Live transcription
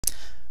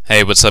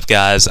Hey, what's up,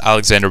 guys?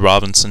 Alexander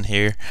Robinson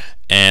here,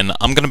 and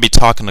I'm going to be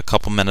talking a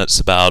couple minutes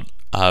about,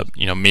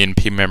 me and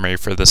P-Memory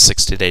for the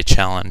 60-day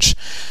challenge.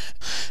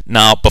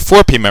 Now,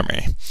 before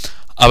P-Memory,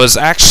 I was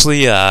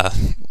actually,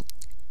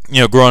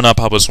 growing up,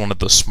 I was one of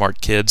those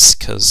smart kids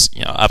because,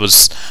 I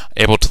was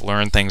able to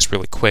learn things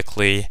really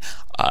quickly.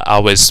 I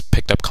always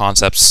picked up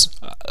concepts,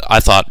 I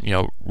thought,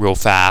 real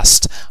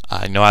fast.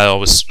 I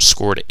always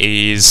scored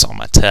A's on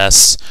my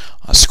tests.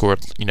 I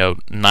scored,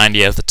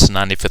 90th to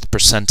 95th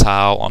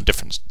percentile on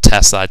different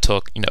tests that I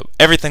took,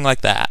 everything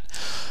like that.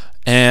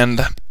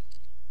 And,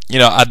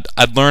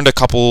 I'd learned a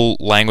couple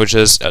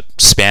languages.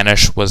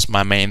 Spanish was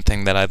my main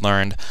thing that I'd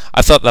learned.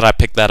 I thought that I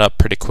picked that up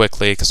pretty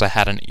quickly because I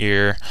had an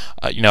ear.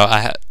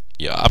 I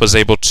was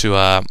able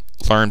to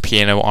learn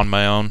piano on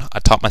my own. I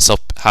taught myself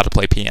how to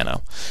play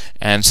piano.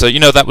 And so,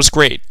 that was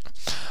great.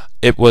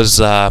 It was,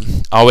 I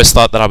always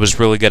thought that I was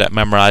really good at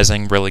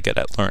memorizing, really good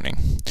at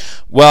learning.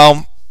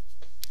 Well,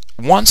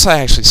 once I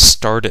actually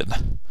started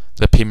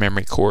the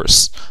P-Memory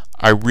course,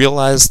 I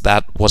realized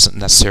that wasn't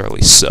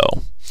necessarily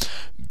so.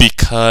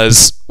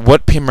 Because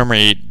what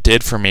P-Memory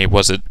did for me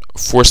was it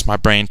forced my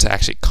brain to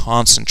actually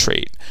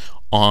concentrate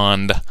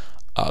on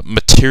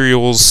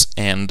materials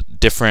and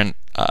different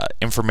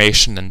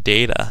information and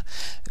data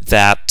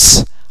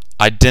that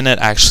I didn't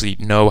actually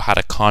know how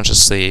to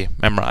consciously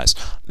memorize.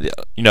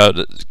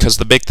 Because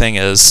the big thing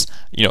is,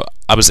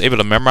 I was able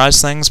to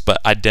memorize things, but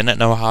I didn't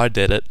know how I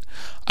did it.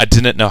 I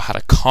didn't know how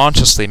to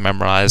consciously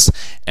memorize,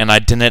 and I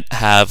didn't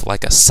have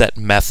like a set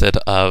method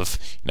of,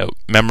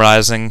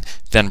 memorizing,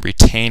 then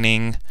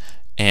retaining,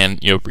 and,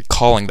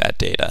 recalling that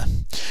data.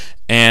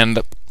 And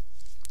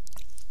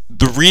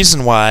the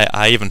reason why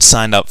I even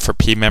signed up for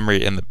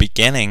P-Memory in the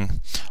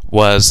beginning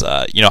was,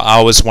 I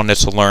always wanted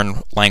to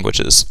learn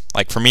languages.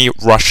 Like for me,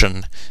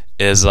 Russian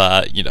is,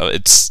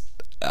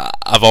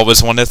 I've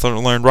always wanted to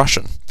learn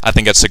Russian. I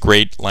think it's a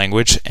great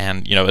language,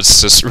 and,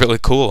 it's just really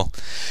cool.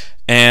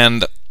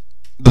 And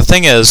the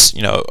thing is,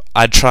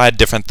 I tried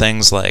different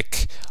things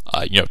like,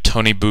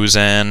 Tony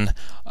Buzan,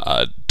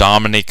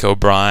 Dominic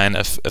O'Brien,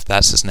 if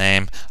that's his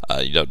name,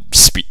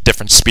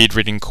 different speed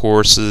reading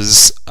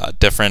courses,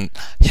 different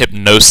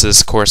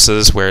hypnosis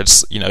courses where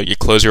it's, you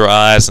close your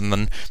eyes and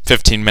then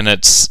 15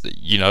 minutes,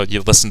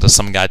 you listen to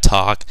some guy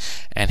talk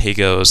and he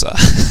goes,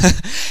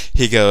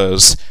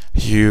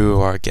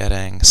 you are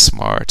getting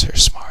smarter,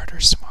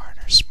 smarter,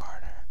 smarter,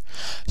 smarter.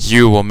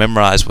 You will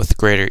memorize with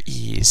greater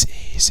ease.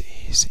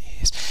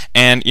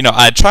 And,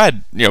 I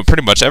tried,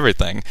 pretty much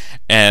everything,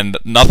 and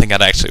nothing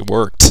had actually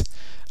worked.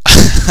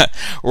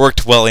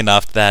 Worked well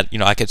enough that,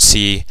 I could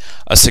see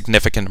a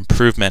significant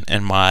improvement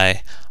in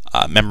my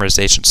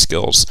memorization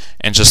skills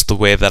and just the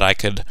way that I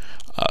could,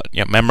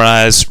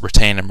 memorize,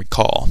 retain, and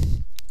recall.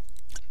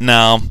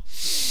 Now,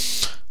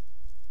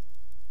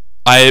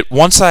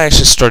 once I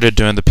actually started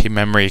doing the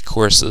P-Memory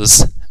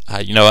courses,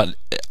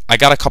 I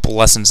got a couple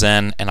lessons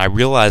in, and I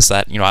realized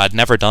that I'd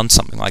never done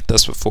something like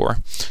this before,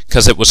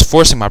 because it was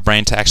forcing my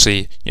brain to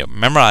actually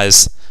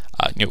memorize,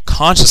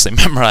 consciously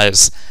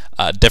memorize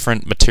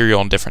different material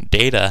and different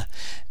data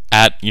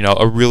at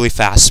a really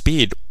fast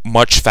speed,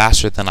 much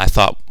faster than I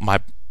thought my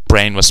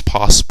brain was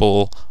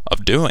possible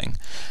of doing.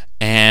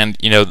 And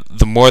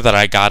the more that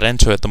I got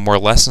into it, the more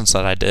lessons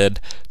that I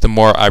did, the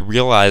more I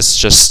realized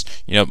just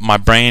my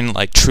brain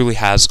truly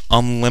has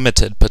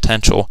unlimited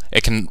potential.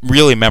 It can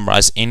really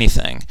memorize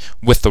anything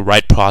with the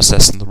right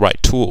process and the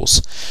right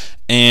tools.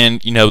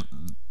 And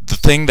the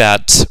thing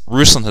that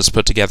Ruslan has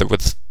put together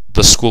with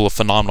the School of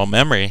Phenomenal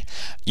Memory,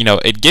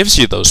 it gives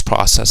you those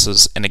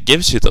processes and it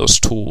gives you those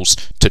tools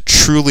to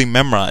truly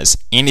memorize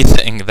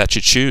anything that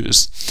you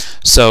choose.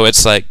 So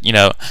it's like,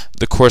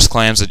 the course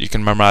claims that you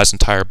can memorize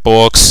entire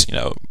books,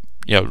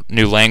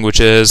 new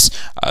languages,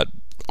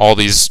 all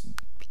these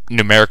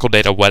numerical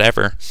data,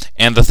 whatever.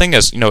 And the thing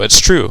is, it's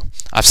true.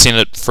 I've seen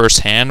it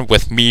firsthand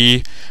with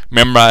me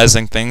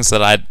memorizing things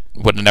that I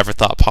would have never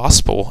thought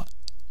possible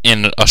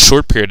in a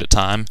short period of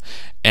time.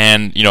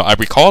 And, I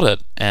recalled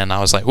it, and I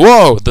was like,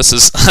 whoa, this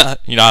is, I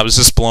was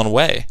just blown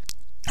away.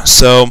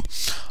 So,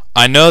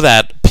 I know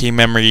that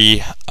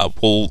P-Memory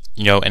will,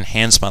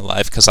 enhance my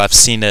life, because I've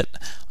seen it,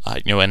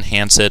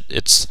 enhance it.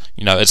 It's,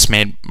 it's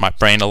made my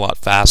brain a lot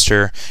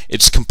faster.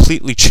 It's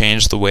completely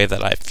changed the way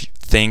that I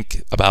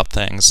think about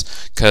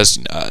things, because,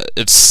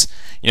 it's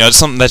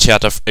something that you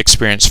have to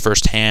experience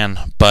firsthand,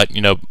 but,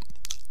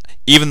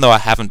 even though I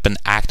haven't been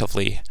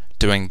actively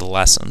doing the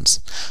lessons,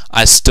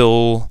 I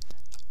still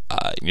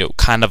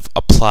kind of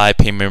apply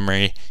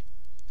P-Memory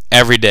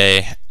every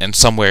day in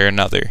some way or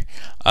another.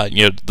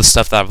 The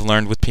stuff that I've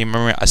learned with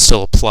P-Memory, I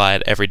still apply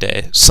it every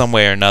day, some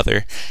way or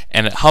another,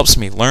 and it helps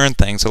me learn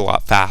things a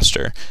lot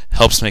faster. It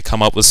helps me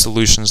come up with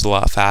solutions a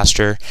lot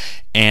faster,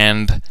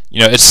 and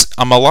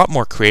I'm a lot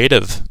more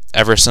creative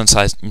ever since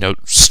I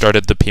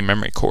started the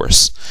P-Memory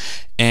course.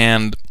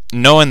 And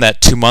knowing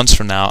that 2 months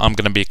from now I'm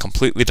going to be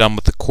completely done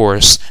with the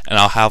course and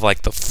I'll have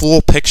the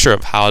full picture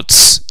of how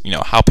it's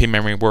how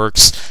P-Memory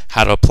works,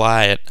 how to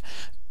apply it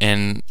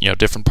in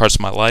different parts of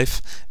my life.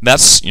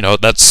 That's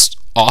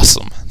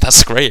awesome.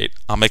 That's great.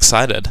 I'm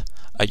excited.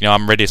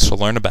 I'm ready to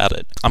learn about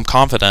it. I'm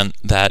confident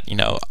that,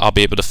 I'll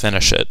be able to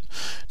finish it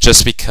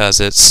just because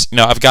it's,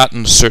 I've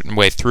gotten a certain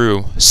way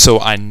through, so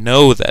I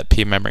know that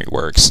P-memory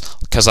works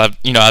because I've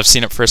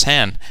seen it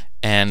firsthand.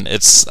 And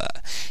it's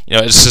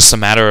it's just a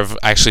matter of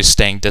actually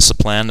staying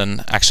disciplined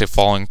and actually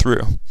following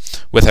through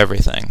with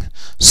everything.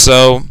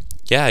 So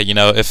yeah,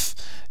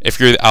 if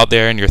you're out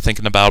there and you're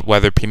thinking about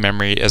whether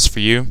P-memory is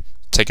for you,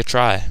 take a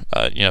try.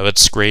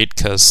 It's great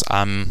because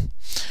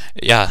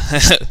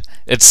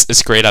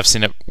it's great. I've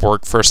seen it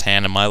work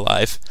firsthand in my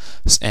life,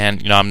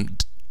 and I'm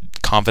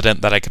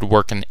confident that I could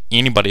work in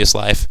anybody's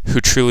life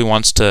who truly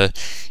wants to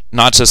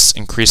not just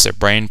increase their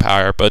brain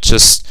power, but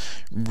just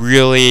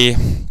really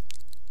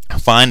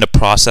find a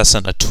process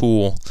and a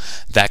tool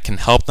that can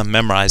help them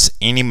memorize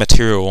any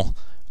material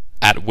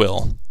at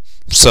will.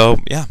 So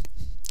yeah,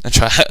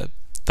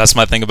 that's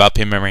my thing about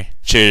P-memory.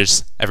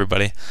 Cheers,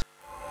 everybody.